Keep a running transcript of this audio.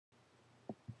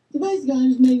basically, I'm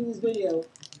just making this video.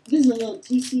 This is a little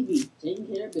TCB, taking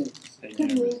care of business. A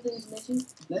couple little things to mention.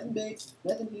 Nothing big,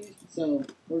 nothing huge. So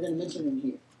we're gonna mention them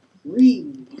here.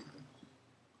 Read.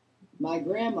 My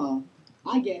grandma,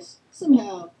 I guess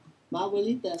somehow, my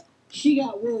abuelita, she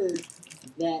got word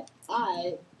that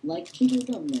I like chicken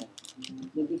gum now.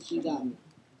 Look what she got me.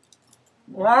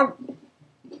 What?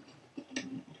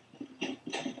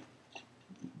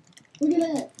 Look at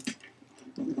that.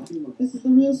 This is the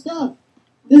real stuff.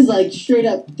 This is like straight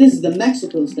up, this is the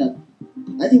Mexico stuff.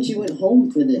 I think she went home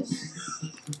for this.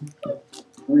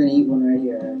 We're gonna eat one right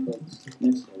here, folks.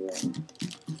 Mexico roll.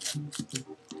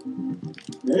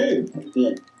 Hey,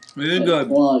 Good. Really good.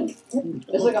 Quality.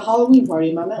 It's like a Halloween party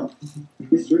in my mouth.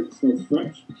 this drink smells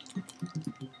fresh.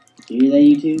 You hear that,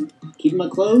 YouTube? Keep my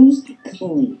clothes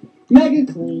clean. Mega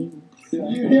clean. You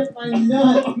hit my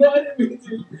nut. No, I didn't mean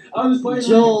to. I was just playing.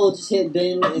 Joel just hit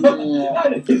Ben and I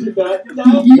didn't hit your nut.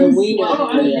 the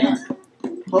wiener.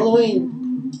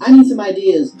 Halloween. I need some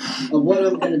ideas of what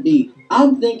I'm gonna be.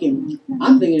 I'm thinking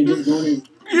of just going as.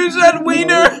 You said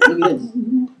wiener. Look at this.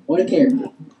 What a character.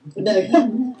 Look at that guy.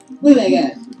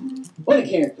 What a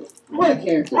character. What a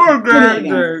character. What a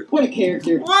character. What a character. What a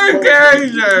character. What a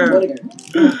character.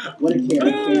 What a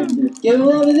character. Give a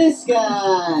load of this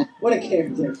guy. What a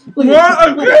character. Look What at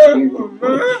a character.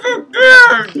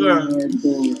 What a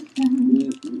character.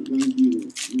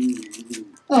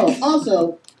 Oh,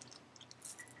 also,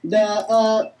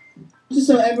 just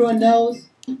so everyone knows,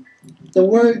 the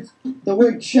word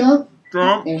chump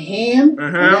Trump. and ham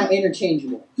are now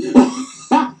interchangeable. I'm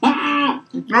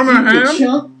a ham.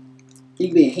 Chump, you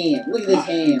can be a ham. Look at this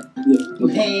ham. You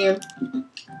ham.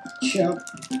 Chump.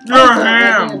 You're Also, a I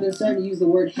ham. think I've been starting to use the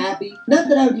word happy. Not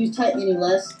that I would use tight any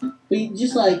less, but you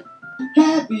just like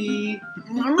happy.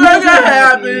 Mega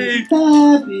happy.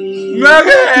 Happy.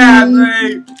 Mega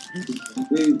happy.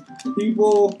 Hey,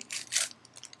 people.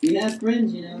 We have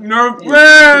friends, you know. No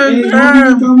Hey,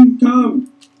 friends. come.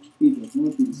 People,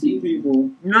 see people.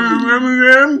 You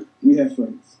remember them? We have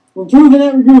friends. We're proving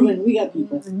that we're grooving. We got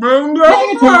people. It's Bring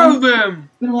them.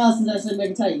 been a while since I said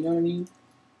mega tight, you know what I mean?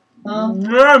 Yeah,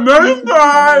 maybe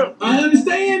not. I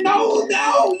understand. No.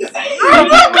 You say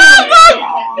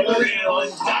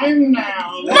It's time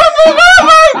now.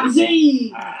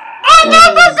 See,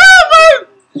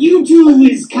 YouTube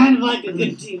is kind of like a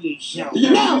good TV show.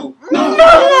 No,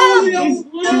 it's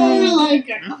more like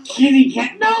a kitty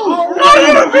cat. No,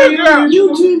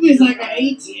 YouTube is like an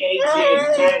ATAT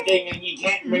kind of thing, and you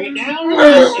can't bring it down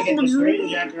unless you get the screen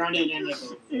jacker on it, and you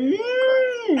go,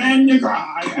 and you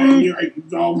cry, and you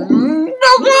go. What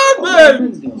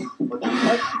the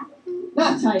fuck?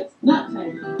 Not tight, not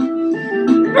tight.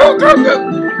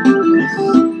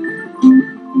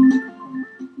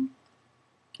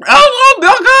 I love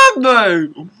Bill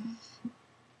Cosby.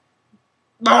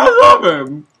 I love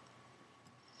him.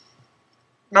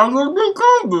 I love Bill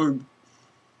Cosby.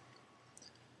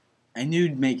 I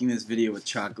knew making this video with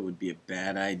chocolate would be a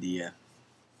bad idea.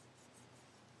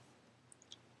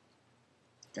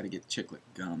 Gotta get chocolate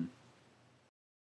gum.